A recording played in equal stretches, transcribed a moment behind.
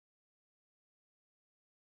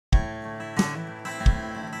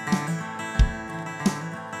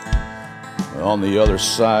On the other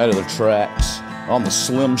side of the tracks, on the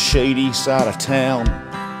slim shady side of town,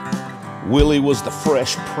 Willie was the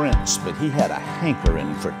fresh prince, but he had a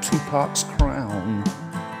hankering for Tupac's crown.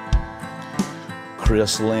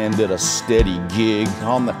 Chris landed a steady gig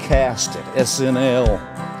on the cast at SNL.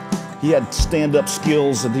 He had stand-up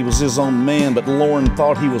skills and he was his own man, but Lauren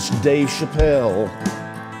thought he was Dave Chappelle.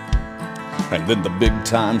 And then the big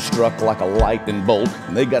time struck like a lightning bolt,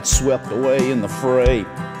 and they got swept away in the fray,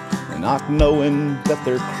 not knowing that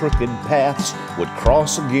their crooked paths would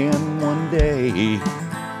cross again one day.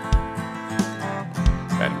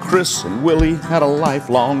 And Chris and Willie had a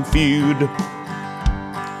lifelong feud,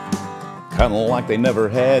 kinda like they never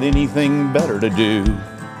had anything better to do.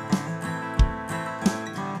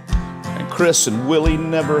 And Chris and Willie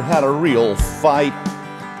never had a real fight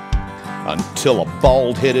until a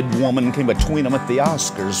bald-headed woman came between them at the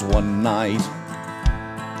Oscars one night.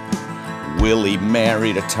 Willie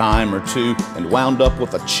married a time or two and wound up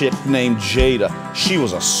with a chick named Jada. She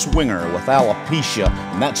was a swinger with alopecia,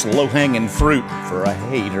 and that's low-hanging fruit for a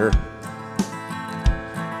hater.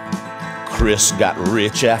 Chris got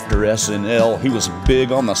rich after SNL. He was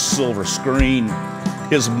big on the silver screen.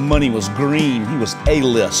 His money was green. He was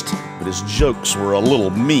A-list, but his jokes were a little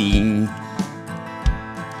mean.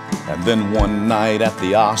 And then one night at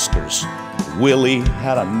the Oscars, Willie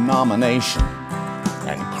had a nomination,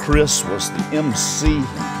 and Chris was the MC,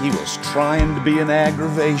 and he was trying to be an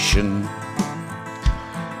aggravation.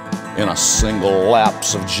 In a single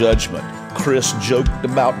lapse of judgment, Chris joked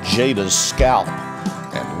about Jada's scalp,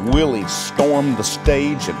 and Willie stormed the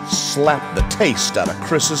stage and slapped the taste out of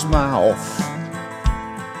Chris's mouth.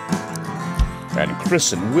 And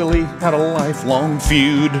Chris and Willie had a lifelong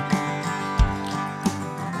feud,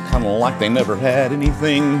 kinda like they never had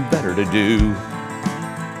anything better to do.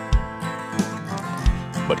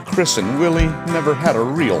 But Chris and Willie never had a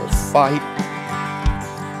real fight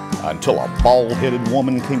until a bald-headed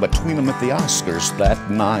woman came between them at the Oscars that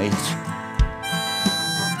night.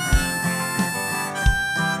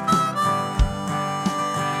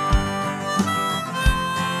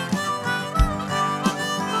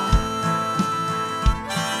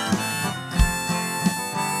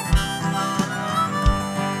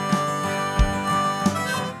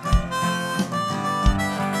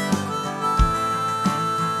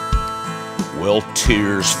 Well,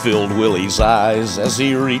 tears filled Willie's eyes as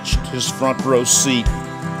he reached his front row seat,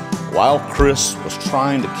 while Chris was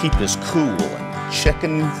trying to keep his cool and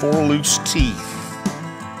checking for loose teeth.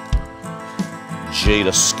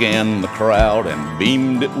 Jada scanned the crowd and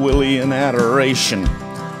beamed at Willie in adoration,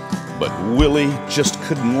 but Willie just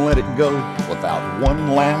couldn't let it go without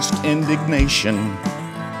one last indignation.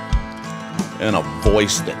 In a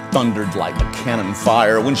voice that thundered like a cannon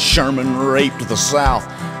fire when Sherman raped the South,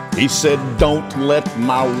 he said, "Don't let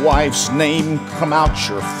my wife's name come out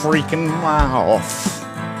your freaking mouth."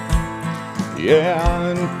 Yeah,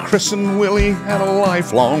 and Chris and Willie had a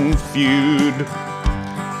lifelong feud,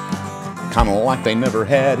 kinda like they never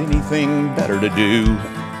had anything better to do.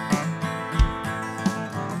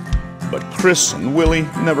 But Chris and Willie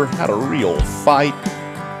never had a real fight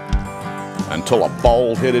until a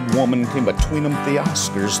bald-headed woman came between them at the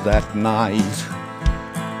Oscars that night.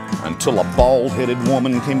 Until a bald-headed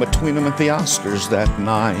woman came between them at the Oscars that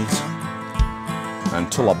night.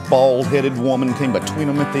 Until a bald-headed woman came between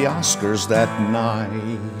them at the Oscars that night.